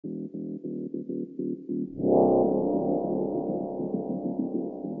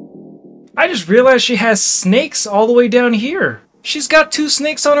I just realized she has snakes all the way down here. She's got 2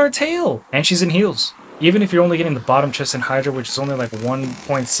 snakes on her tail. And she's in heals. Even if you're only getting the bottom chest in Hydra, which is only like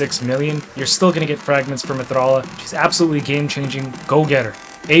 1.6 million, you're still going to get fragments from Mithrala. She's absolutely game-changing. Go get her.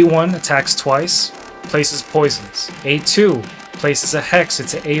 A1 attacks twice, places poisons. A2 places a hex,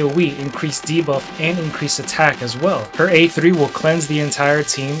 it's an AoE, increased debuff, and increased attack as well. Her A3 will cleanse the entire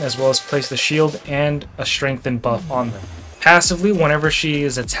team, as well as place the shield and a strengthen buff on them. Passively, whenever she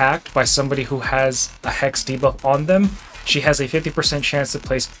is attacked by somebody who has a hex debuff on them, she has a 50% chance to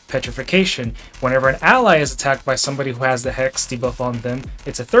place Petrification. Whenever an ally is attacked by somebody who has the hex debuff on them,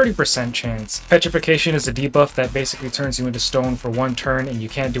 it's a 30% chance. Petrification is a debuff that basically turns you into stone for 1 turn, and you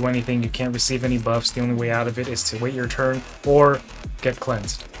can't do anything, you can't receive any buffs. The only way out of it is to wait your turn or get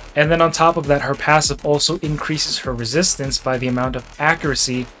cleansed. And then on top of that, her passive also increases her resistance by the amount of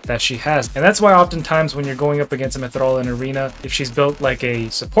accuracy that she has. And that's why oftentimes when you're going up against a Mithrala in arena, if she's built like a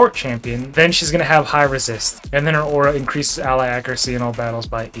support champion, then she's going to have high resist. And then her aura increases ally accuracy in all battles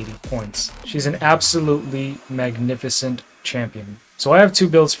by 80 points. She's an absolutely magnificent champion. So I have 2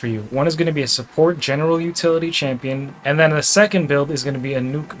 builds for you. One is going to be a support general utility champion, and then the second build is going to be a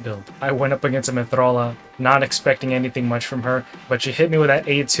nuke build. I went up against a Mithrala, not expecting anything much from her, but she hit me with that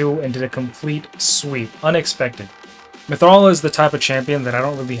A2 and did a complete sweep. Unexpected. Mithrala is the type of champion that I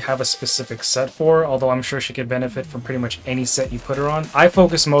don't really have a specific set for, although I'm sure she could benefit from pretty much any set you put her on. I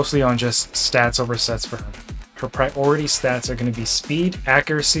focus mostly on just stats over sets for her. Her priority stats are going to be speed,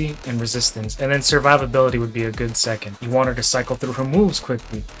 accuracy, and resistance, and then survivability would be a good second. You want her to cycle through her moves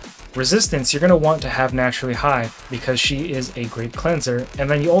quickly. Resistance, you're going to want to have naturally high because she is a great cleanser, and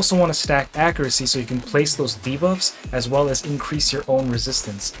then you also want to stack accuracy so you can place those debuffs as well as increase your own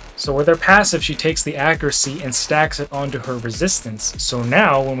resistance. So with her passive, she takes the accuracy and stacks it onto her resistance. So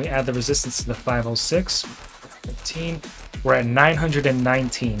now when we add the resistance to the 506, 15, we're at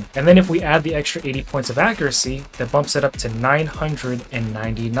 919. And then if we add the extra 80 points of accuracy, that bumps it up to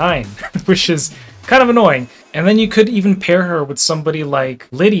 999, which is kind of annoying. And then you could even pair her with somebody like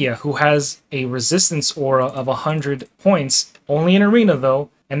Lydia, who has a resistance aura of 100 points, only in arena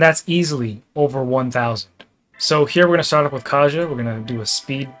though, and that's easily over 1000. So here we're going to start off with Kaja. We're going to do a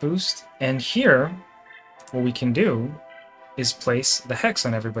speed boost. And here, what we can do is place the hex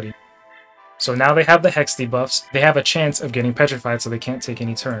on everybody. So now they have the hex debuffs. They have a chance of getting petrified, so they can't take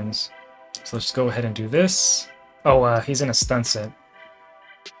any turns. So let's go ahead and do this. Oh, he's in a stun set.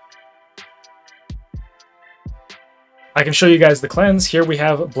 I can show you guys the cleanse. Here we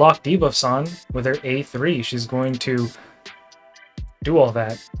have block debuffs on with her A3. She's going to do all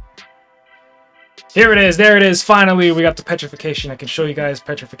that. Here it is. There it is. Finally, we got the petrification. I can show you guys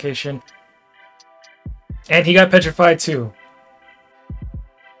petrification. And he got petrified too.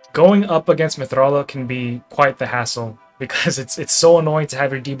 Going up against Mithrala can be quite the hassle because it's so annoying to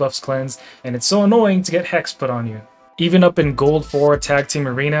have your debuffs cleansed, and it's so annoying to get hex put on you. Even up in Gold 4 Tag Team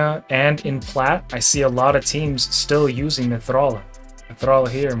Arena and in Plat, I see a lot of teams still using Mithrala. Mithrala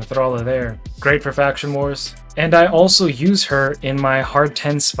here, Mithrala there. Great for faction wars. And I also use her in my Hard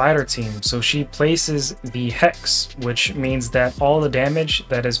 10 Spider team, so she places the Hex, which means that all the damage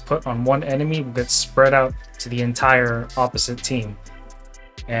that is put on one enemy gets spread out to the entire opposite team.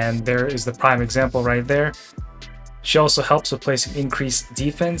 And there is the prime example right there. She also helps with placing increased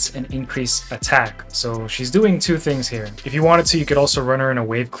defense and increased attack. So she's doing 2 things here. If you wanted to, you could also run her in a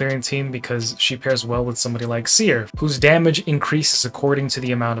wave clearing team because she pairs well with somebody like Seer, whose damage increases according to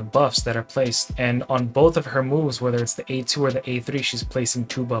the amount of buffs that are placed. And on both of her moves, whether it's the A2 or the A3, she's placing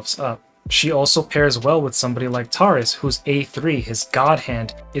 2 buffs up. She also pairs well with somebody like Taurus, whose A3, his God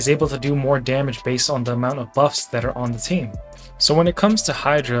Hand, is able to do more damage based on the amount of buffs that are on the team. So when it comes to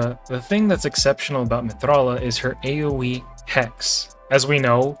Hydra, the thing that's exceptional about Mithrala is her AoE Hex. As we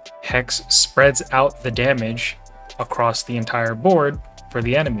know, Hex spreads out the damage across the entire board for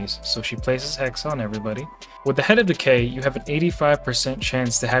the enemies, so she places Hex on everybody. With the Head of Decay, you have an 85%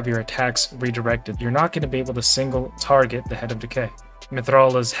 chance to have your attacks redirected. You're not going to be able to single target the Head of Decay.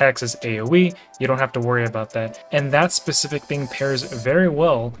 Mithrala's Hex is AoE, you don't have to worry about that. And that specific thing pairs very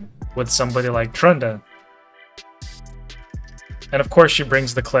well with somebody like Trunda. And of course she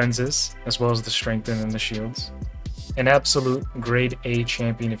brings the cleanses, as well as the strengthen and the shields. An absolute grade A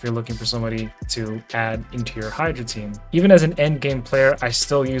champion if you're looking for somebody to add into your Hydra team. Even as an endgame player, I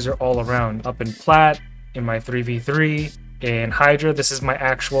still use her all around. Up in Plat, in my 3v3, in Hydra, this is my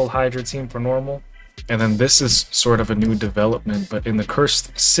actual Hydra team for normal. And then this is sort of a new development, but in the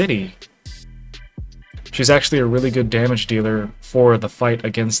Cursed City, she's actually a really good damage dealer for the fight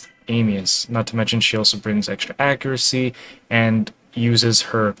against Amius. Not to mention she also brings extra accuracy and uses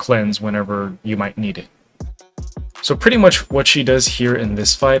her cleanse whenever you might need it. So pretty much what she does here in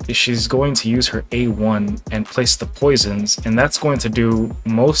this fight is she's going to use her A1 and place the poisons, and that's going to do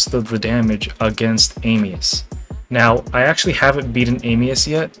most of the damage against Amius. Now, I actually haven't beaten Amius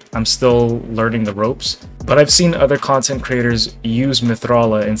yet, I'm still learning the ropes, but I've seen other content creators use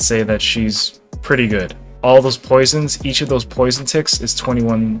Mithrala and say that she's pretty good. All those poisons, each of those poison ticks is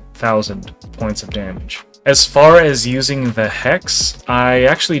 21,000 points of damage. As far as using the Hex, I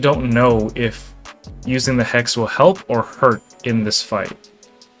actually don't know if using the Hex will help or hurt in this fight.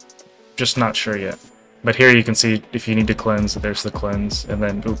 Just not sure yet. But here you can see if you need to cleanse, there's the cleanse, and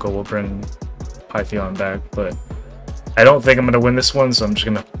then NUKE will bring Pythion back, but I don't think I'm going to win this one, so I'm just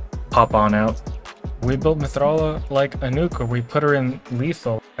going to pop on out. We built Mithrala like a NUKE, we put her in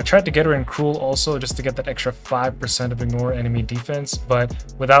lethal. I tried to get her in cruel also just to get that extra 5% of ignore enemy defense, but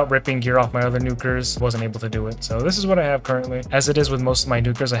without ripping gear off my other nukers, wasn't able to do it. So this is what I have currently. As it is with most of my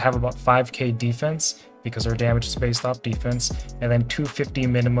nukers, I have about 5k defense because her damage is based off defense, and then 250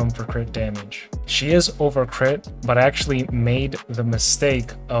 minimum for crit damage. She is over crit, but I actually made the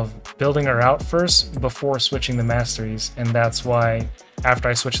mistake of building her out first before switching the masteries, and that's why after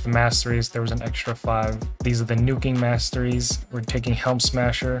I switched the masteries, there was an extra 5. These are the nuking masteries. We're taking Helm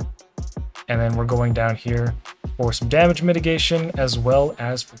Smasher, and then we're going down here for some damage mitigation as well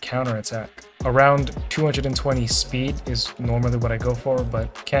as for counterattack. Around 220 speed is normally what I go for,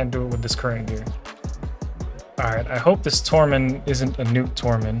 but can't do it with this current gear. Alright, I hope this Torment isn't a nuke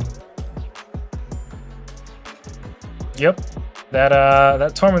Torment. Yep,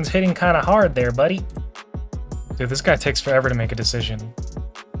 that Torment's hitting kind of hard there, buddy. Dude, this guy takes forever to make a decision.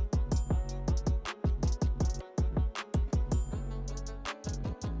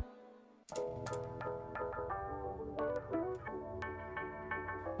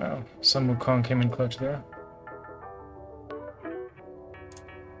 Oh, Sun Wukong came in clutch there.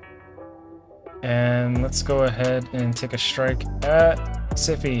 And let's go ahead and take a strike at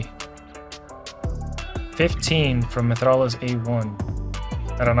Siphi. 15 from Mithrala's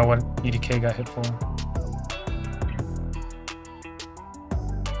A1. I don't know what EDK got hit for.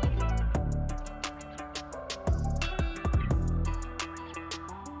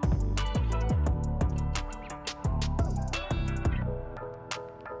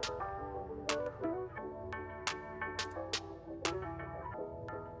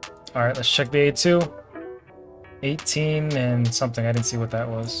 Alright, let's check the A2. 18 and something, I didn't see what that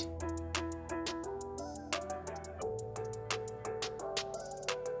was.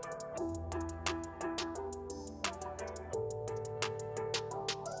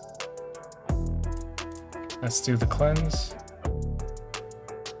 Let's do the cleanse.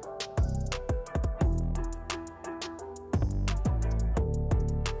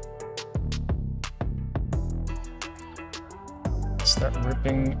 Start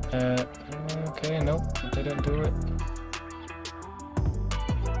ripping at... Okay, nope, didn't do it.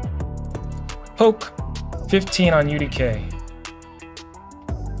 Poke! 15 on UDK.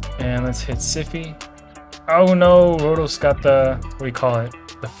 And let's hit Siphi. Oh no, Rotos got the... what do we call it?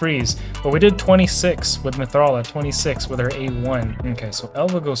 The freeze. But we did 26 with Mithrala, 26 with her A1. Okay, so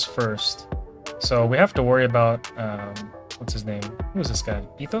Elva goes first. So we have to worry about... what's his name? Who is this guy?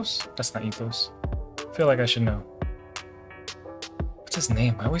 Ethos? That's not Ethos. I feel like I should know. What's his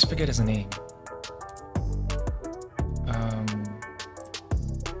name? I always forget his name.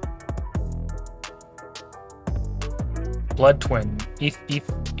 Blood Twin.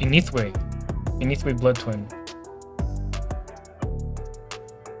 Inithwe. Inithwe Blood Twin.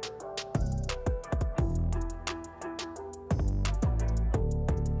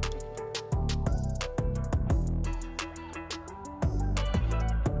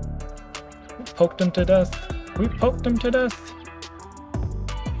 We poked him to death. We poked him to death.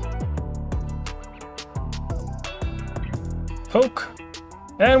 Poke.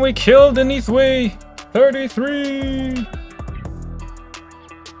 And we killed Inithwe. 33.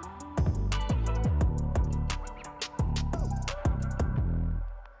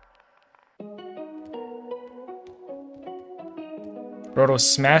 Roto's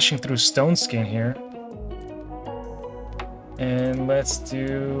smashing through Stone Skin here. And let's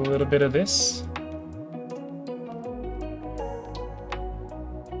do a little bit of this.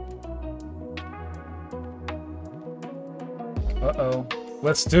 Uh-oh.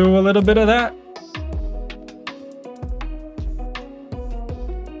 Let's do a little bit of that.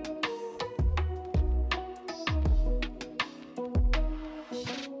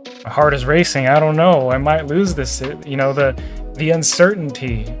 My heart is racing. I don't know. I might lose this. You know, the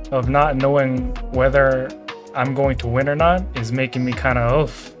uncertainty of not knowing whether I'm going to win or not is making me kind of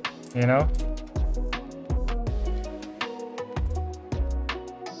oof, you know?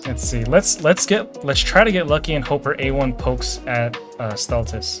 Let's see. Let's try to get lucky and hope her A1 pokes at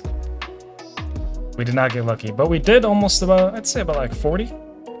Steltis. We did not get lucky, but we did almost about, I'd say about like 40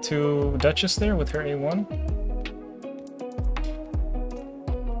 to Duchess there with her A1.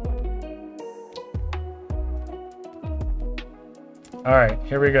 Alright,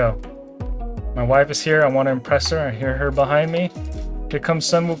 here we go. My wife is here. I want to impress her. I hear her behind me. Here comes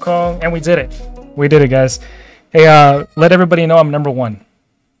Sun Wukong, and we did it. We did it, guys. Hey, let everybody know I'm number 1.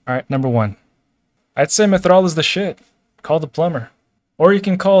 Alright, number 1. I'd say Mithrala's the shit. Call the plumber. Or you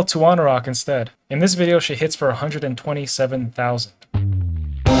can call Tuanarok instead. In this video, she hits for 127,000.